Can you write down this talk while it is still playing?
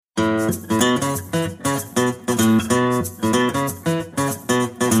I'm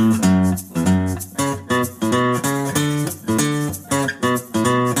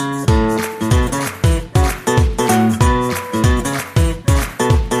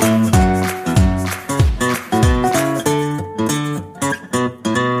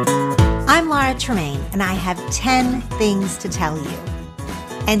Laura Tremaine, and I have 10 things to tell you.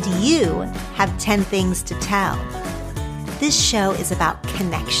 And you have 10 things to tell. This show is about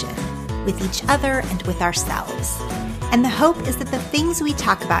connection with each other and with ourselves. And the hope is that the things we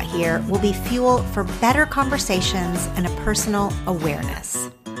talk about here will be fuel for better conversations and a personal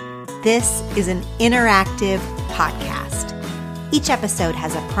awareness. This is an interactive podcast. Each episode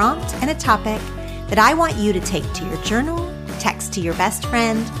has a prompt and a topic that I want you to take to your journal, text to your best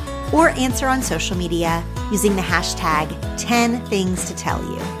friend, or answer on social media using the hashtag 10 things to tell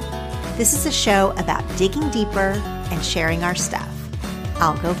you. This is a show about digging deeper and sharing our stuff.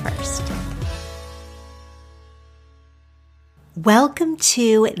 I'll go first. Welcome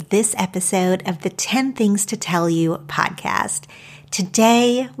to this episode of the 10 Things to Tell You podcast.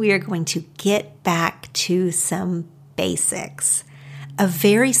 Today, we are going to get back to some basics. A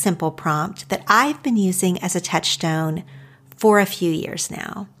very simple prompt that I've been using as a touchstone for a few years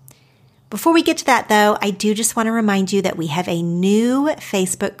now. Before we get to that, though, I do just want to remind you that we have a new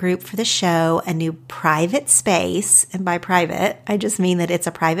Facebook group for the show, a new private space. And by private, I just mean that it's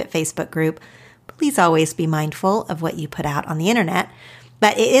a private Facebook group. Please always be mindful of what you put out on the internet.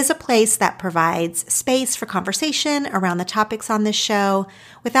 But it is a place that provides space for conversation around the topics on this show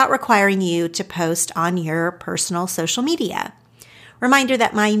without requiring you to post on your personal social media. Reminder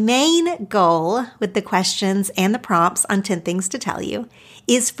that my main goal with the questions and the prompts on 10 Things to Tell You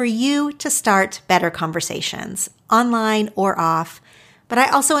is for you to start better conversations, online or off. But I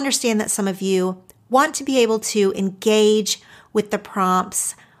also understand that some of you want to be able to engage with the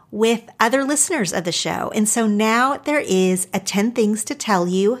prompts with other listeners of the show. And so now there is a 10 Things to Tell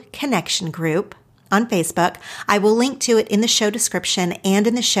You connection group on Facebook. I will link to it in the show description and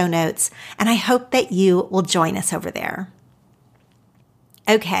in the show notes, and I hope that you will join us over there.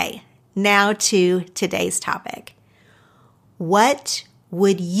 Okay, now to today's topic. What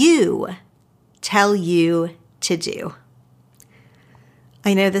would you tell you to do?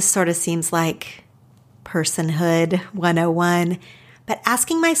 I know this sort of seems like personhood 101, but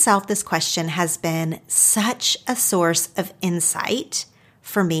asking myself this question has been such a source of insight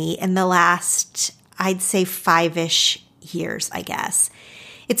for me in the last, I'd say 5-ish years, I guess.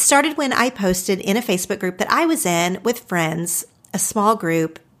 It started when I posted in a Facebook group that I was in with friends, a small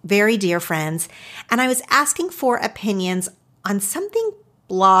group, very dear friends, and I was asking for opinions on something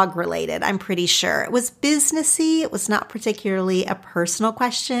blog related, I'm pretty sure. It was businessy. It was not particularly a personal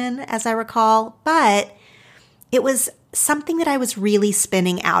question, as I recall, but it was something that I was really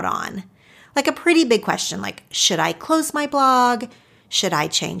spinning out on. Like a pretty big question, like, should I close my blog? Should I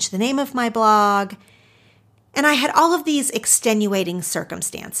change the name of my blog? And I had all of these extenuating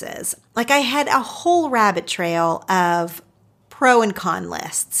circumstances. Like I had a whole rabbit trail of pro and con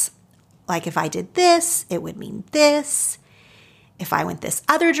lists. Like if I did this, it would mean this. If I went this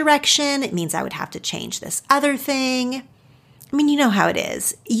other direction, it means I would have to change this other thing. I mean, you know how it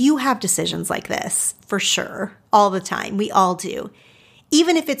is. You have decisions like this for sure, all the time. We all do.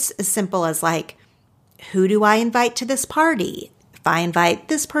 Even if it's as simple as like, who do I invite to this party? If I invite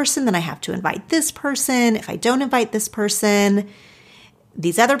this person, then I have to invite this person. If I don't invite this person,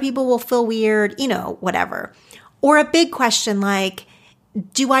 these other people will feel weird, whatever. Or a big question like,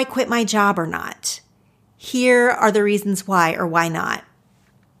 do I quit my job or not? Here are the reasons why or why not.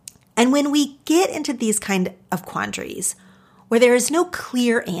 And when we get into these kind of quandaries, where there is no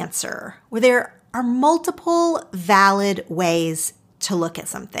clear answer, where there are multiple valid ways to look at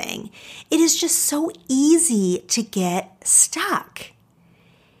something, it is just so easy to get stuck.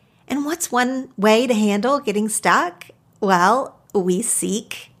 And what's one way to handle getting stuck? Well, we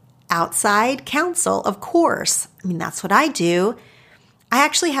seek outside counsel, of course. I mean, that's what I do. I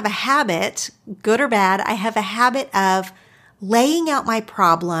actually have a habit, good or bad, I have a habit of laying out my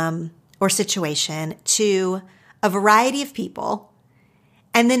problem or situation to a variety of people.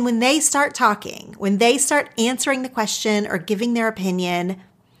 And then when they start talking, when they start answering the question or giving their opinion,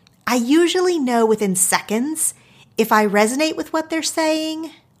 I usually know within seconds if I resonate with what they're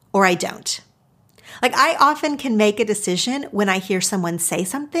saying or I don't. Like I often can make a decision when I hear someone say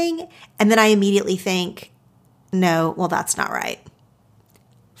something and then I immediately think, no, well, that's not right.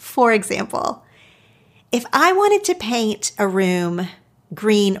 For example, if I wanted to paint a room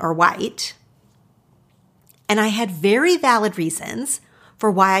green or white, and I had very valid reasons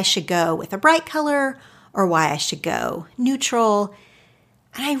for why I should go with a bright color or why I should go neutral,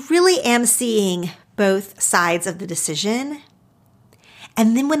 And I really am seeing both sides of the decision.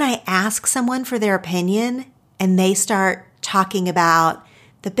 And then when I ask someone for their opinion and they start talking about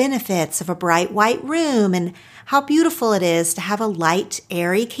the benefits of a bright white room and how beautiful it is to have a light,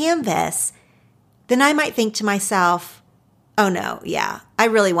 airy canvas, then I might think to myself, oh no, yeah, I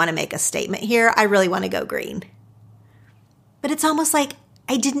really want to make a statement here. I really want to go green. But it's almost like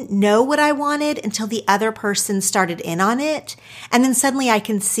I didn't know what I wanted until the other person started in on it. And then suddenly I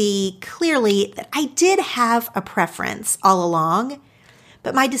can see clearly that I did have a preference all along,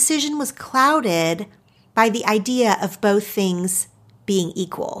 but my decision was clouded by the idea of both things being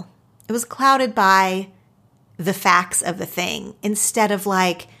equal. It was clouded by the facts of the thing instead of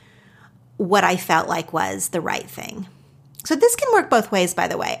like what I felt like was the right thing. So this can work both ways, by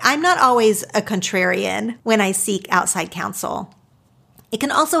the way. I'm not always a contrarian when I seek outside counsel. It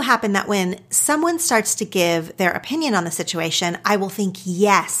can also happen that when someone starts to give their opinion on the situation, I will think,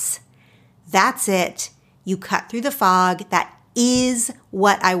 yes, that's it. You cut through the fog. That is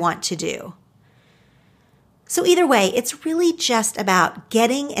what I want to do. So either way, it's really just about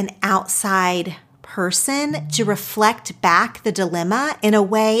getting an outside person to reflect back the dilemma in a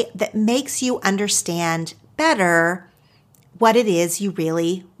way that makes you understand better what it is you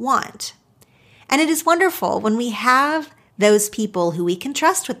really want. And it is wonderful when we have those people who we can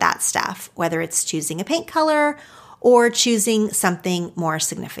trust with that stuff, whether it's choosing a paint color or choosing something more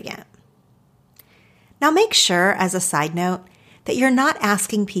significant. Now make sure, as a side note, that you're not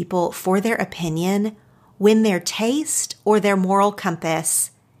asking people for their opinion when their taste or their moral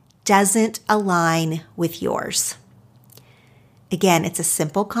compass doesn't align with yours. Again, it's a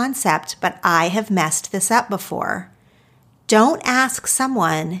simple concept, but I have messed this up before. Don't ask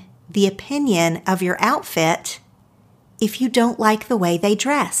someone the opinion of your outfit if you don't like the way they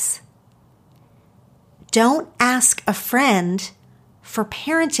dress. Don't ask a friend for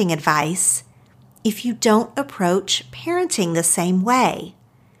parenting advice if you don't approach parenting the same way.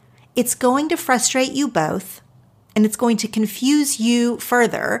 It's going to frustrate you both, and it's going to confuse you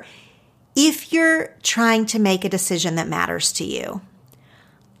further if you're trying to make a decision that matters to you.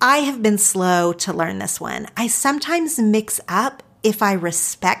 I have been slow to learn this one. I sometimes mix up if I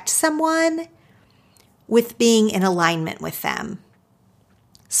respect someone with being in alignment with them.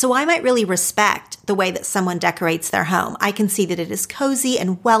 So I might really respect the way that someone decorates their home. I can see that it is cozy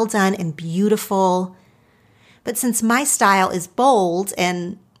and well done and beautiful. But since my style is bold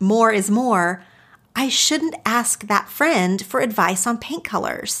and more is more, I shouldn't ask that friend for advice on paint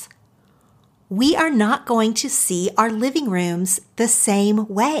colors. We are not going to see our living rooms the same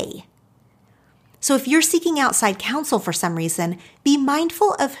way. So if you're seeking outside counsel for some reason, be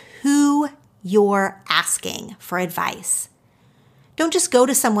mindful of who you're asking for advice. Don't just go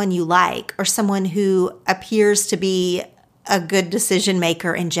to someone you like or someone who appears to be a good decision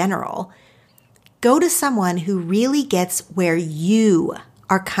maker in general. Go to someone who really gets where you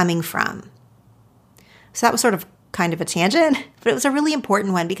are coming from. So that was sort of kind of a tangent, but it was a really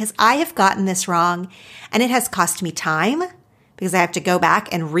important one because I have gotten this wrong and it has cost me time because I have to go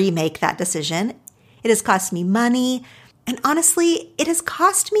back and remake that decision. It has cost me money. And honestly, it has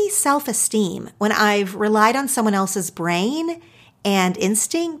cost me self-esteem when I've relied on someone else's brain and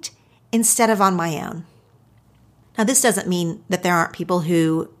instinct instead of on my own. Now, this doesn't mean that there aren't people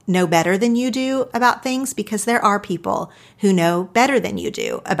who know better than you do about things, because there are people who know better than you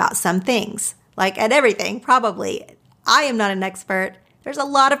do about some things, like at everything, probably. I am not an expert. There's a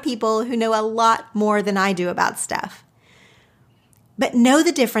lot of people who know a lot more than I do about stuff. But know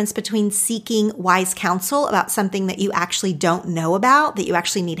the difference between seeking wise counsel about something that you actually don't know about, that you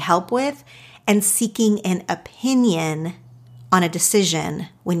actually need help with, and seeking an opinion on a decision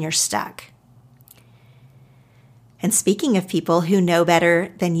when you're stuck. And speaking of people who know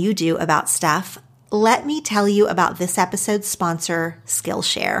better than you do about stuff, let me tell you about this episode's sponsor,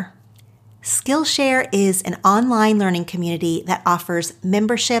 Skillshare. Skillshare is an online learning community that offers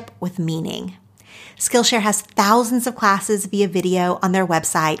membership with meaning. Skillshare has thousands of classes via video on their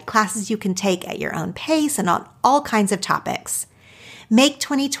website, classes you can take at your own pace and on all kinds of topics. Make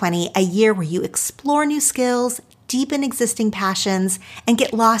 2020 a year where you explore new skills, deepen existing passions, and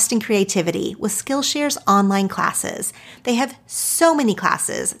get lost in creativity with Skillshare's online classes. They have so many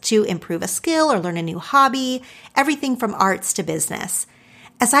classes to improve a skill or learn a new hobby, everything from arts to business.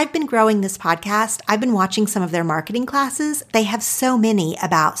 As I've been growing this podcast, I've been watching some of their marketing classes. They have so many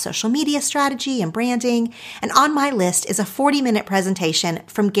about social media strategy and branding. And on my list is a 40-minute presentation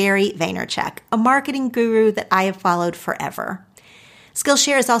from Gary Vaynerchuk, a marketing guru that I have followed forever.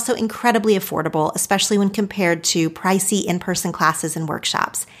 Skillshare is also incredibly affordable, especially when compared to pricey in-person classes and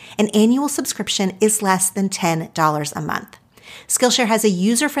workshops. An annual subscription is less than $10 a month. Skillshare has a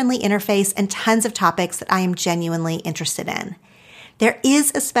user-friendly interface and tons of topics that I am genuinely interested in. There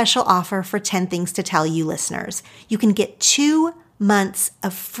is a special offer for 10 Things to Tell You listeners. You can get 2 months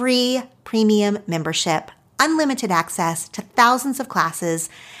of free premium membership, unlimited access to thousands of classes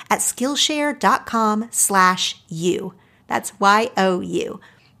at Skillshare.com/you. That's YOU.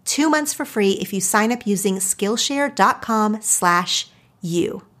 2 months for free if you sign up using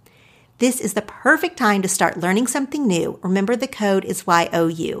Skillshare.com/you. This is the perfect time to start learning something new. Remember, the code is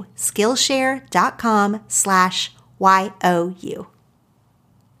YOU. Skillshare.com/YOU.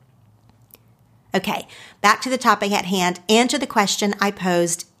 Okay, back to the topic at hand and to the question I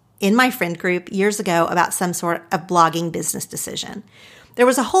posed in my friend group years ago about some sort of blogging business decision. There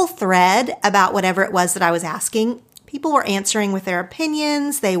was a whole thread about whatever it was that I was asking. People were answering with their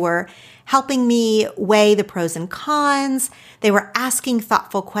opinions. They were helping me weigh the pros and cons. They were asking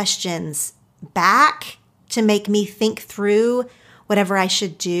thoughtful questions back to make me think through whatever I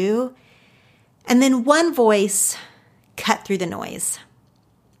should do. And then one voice cut through the noise.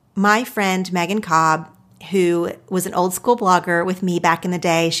 My friend Megan Cobb, who was an old school blogger with me back in the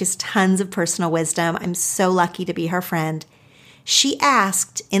day, she has tons of personal wisdom. I'm so lucky to be her friend. She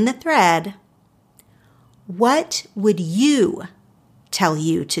asked in the thread, "What would you tell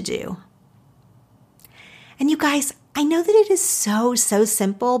you to do?" And you guys, I know that it is so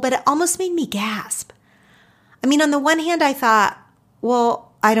simple, but it almost made me gasp. I mean, on the one hand, I thought,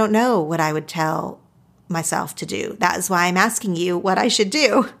 well, I don't know what I would tell myself to do. That is why I'm asking you what I should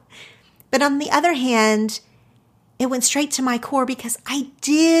do. But on the other hand, it went straight to my core because I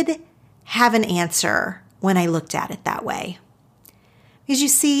did have an answer when I looked at it that way. Because you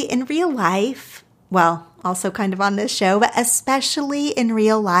see, in real life, well, also kind of on this show, but especially in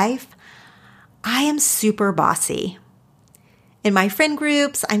real life, I am super bossy. In my friend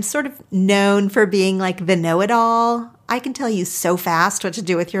groups, I'm sort of known for being like the know-it-all. I can tell you so fast what to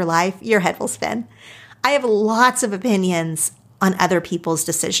do with your life, your head will spin. I have lots of opinions on other people's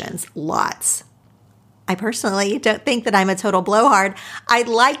decisions, lots. I personally don't think that I'm a total blowhard. I'd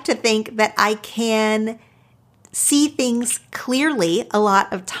like to think that I can see things clearly a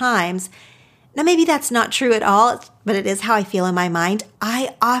lot of times. Now, maybe that's not true at all, but it is how I feel in my mind.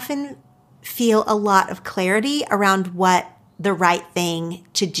 I often feel a lot of clarity around what the right thing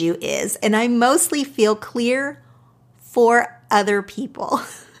to do is. And I mostly feel clear for other people.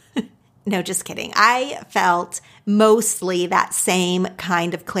 No, just kidding. I felt mostly that same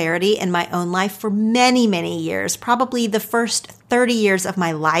kind of clarity in my own life for many, many years. Probably the first 30 years of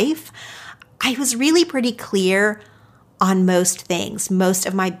my life, I was really pretty clear on most things, most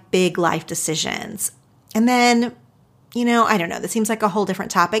of my big life decisions. And then, I don't know, this seems like a whole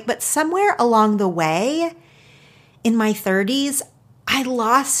different topic, but somewhere along the way in my 30s, I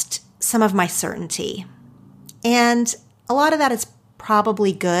lost some of my certainty. And a lot of that is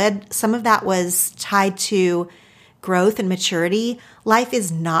probably good. Some of that was tied to growth and maturity. Life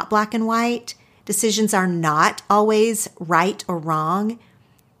is not black and white. Decisions are not always right or wrong.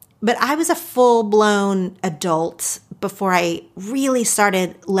 But I was a full-blown adult before I really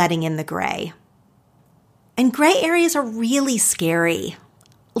started letting in the gray. And gray areas are really scary.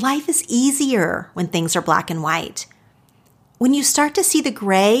 Life is easier when things are black and white. When you start to see the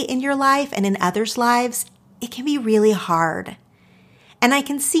gray in your life and in others' lives, it can be really hard. And I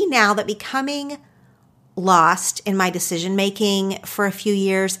can see now that becoming lost in my decision-making for a few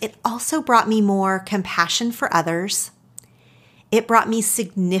years, it also brought me more compassion for others. It brought me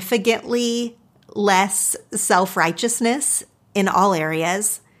significantly less self-righteousness in all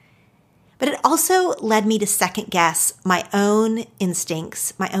areas. But it also led me to second-guess my own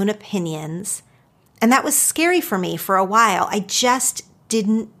instincts, my own opinions. And that was scary for me for a while. I just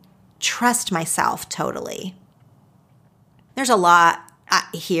didn't trust myself totally. There's a lot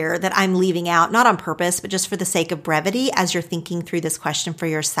here that I'm leaving out, not on purpose, but just for the sake of brevity as you're thinking through this question for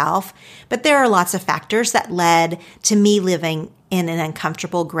yourself. But there are lots of factors that led to me living in an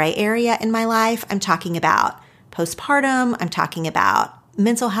uncomfortable gray area in my life. I'm talking about postpartum. I'm talking about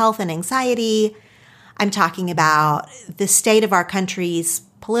mental health and anxiety. I'm talking about the state of our country's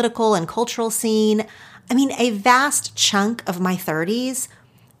political and cultural scene. I mean, a vast chunk of my 30s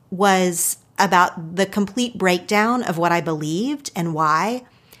was about the complete breakdown of what I believed and why.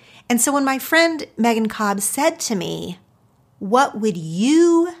 And so when my friend Megan Cobb said to me, "What would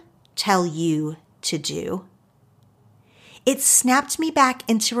you tell you to do?" it snapped me back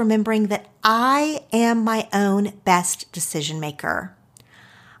into remembering that I am my own best decision maker.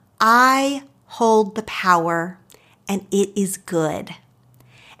 I hold the power, and it is good.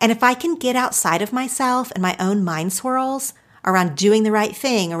 And if I can get outside of myself and my own mind swirls around doing the right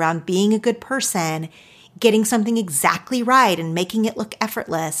thing, around being a good person, getting something exactly right and making it look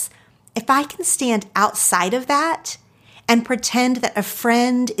effortless, if I can stand outside of that and pretend that a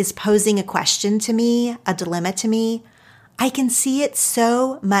friend is posing a question to me, a dilemma to me, I can see it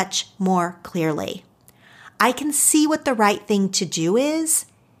so much more clearly. I can see what the right thing to do is,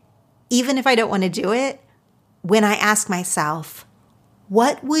 even if I don't want to do it, when I ask myself,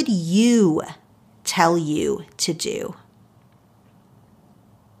 what would you tell you to do?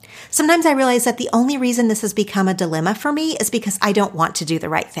 Sometimes I realize that the only reason this has become a dilemma for me is because I don't want to do the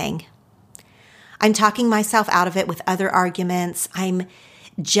right thing. I'm talking myself out of it with other arguments. I'm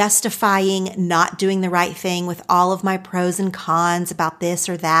justifying not doing the right thing with all of my pros and cons about this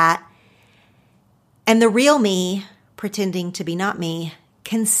or that. And the real me, pretending to be not me,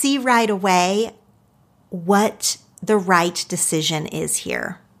 can see right away what the right decision is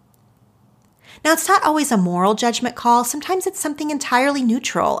here. Now, it's not always a moral judgment call. Sometimes it's something entirely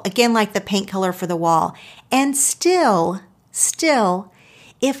neutral, again, like the paint color for the wall. And still,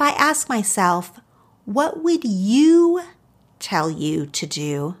 if I ask myself, what would you tell you to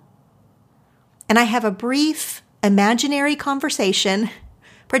do? And I have a brief imaginary conversation,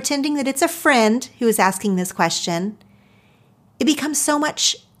 pretending that it's a friend who is asking this question, it becomes so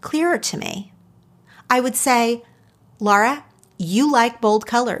much clearer to me. I would say, Laura, you like bold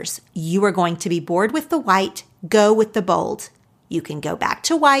colors. You are going to be bored with the white. Go with the bold. You can go back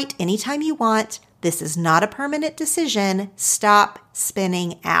to white anytime you want. This is not a permanent decision. Stop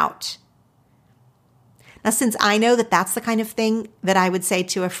spinning out. Now, since I know that that's the kind of thing that I would say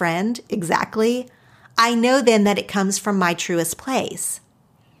to a friend, exactly, I know then that it comes from my truest place.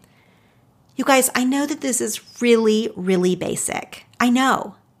 You guys, I know that this is really, really basic. I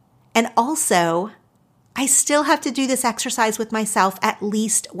know. And also, I still have to do this exercise with myself at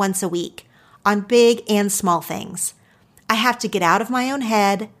least once a week on big and small things. I have to get out of my own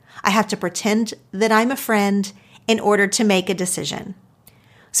head. I have to pretend that I'm a friend in order to make a decision.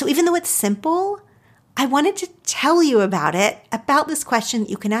 So even though it's simple, I wanted to tell you about this question that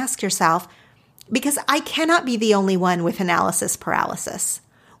you can ask yourself, because I cannot be the only one with analysis paralysis.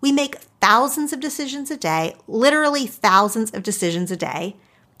 We make thousands of decisions a day, literally thousands of decisions a day,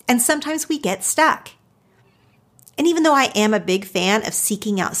 and sometimes we get stuck. And even though I am a big fan of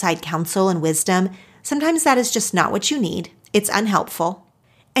seeking outside counsel and wisdom, sometimes that is just not what you need. It's unhelpful.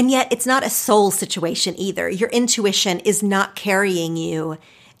 And yet it's not a soul situation either. Your intuition is not carrying you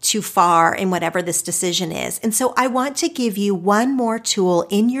too far in whatever this decision is. And so I want to give you one more tool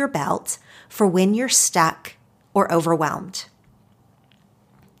in your belt for when you're stuck or overwhelmed.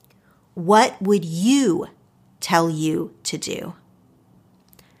 What would you tell you to do?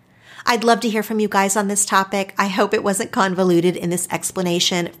 I'd love to hear from you guys on this topic. I hope it wasn't convoluted in this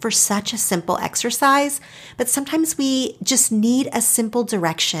explanation for such a simple exercise, but sometimes we just need a simple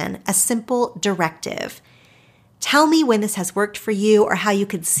direction, a simple directive. Tell me when this has worked for you or how you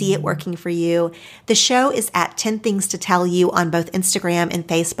could see it working for you. The show is at 10 Things to Tell You on both Instagram and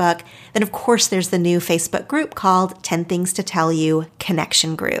Facebook. Then, of course, there's the new Facebook group called 10 Things to Tell You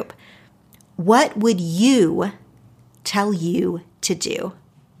Connection Group. What would you tell you to do?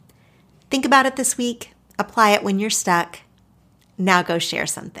 Think about it this week. Apply it when you're stuck. Now go share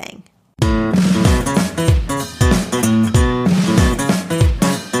something.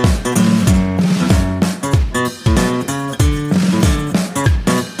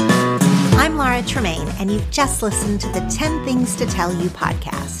 I'm Laura Tremaine, and you've just listened to the 10 Things to Tell You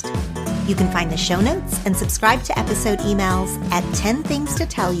podcast. You can find the show notes and subscribe to episode emails at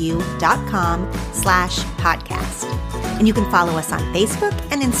 10thingstotellyou.com/podcast. And you can follow us on Facebook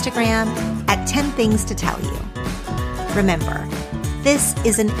and Instagram at 10 Things to Tell You. Remember, this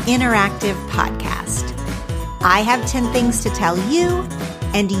is an interactive podcast. I have 10 things to tell you,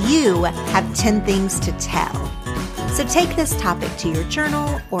 and you have 10 things to tell. So take this topic to your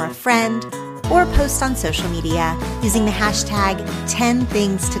journal or a friend, or post on social media using the hashtag 10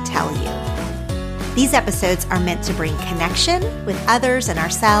 Things to Tell You. These episodes are meant to bring connection with others and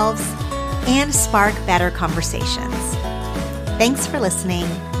ourselves and spark better conversations. Thanks for listening.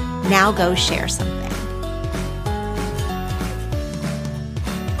 Now go share something.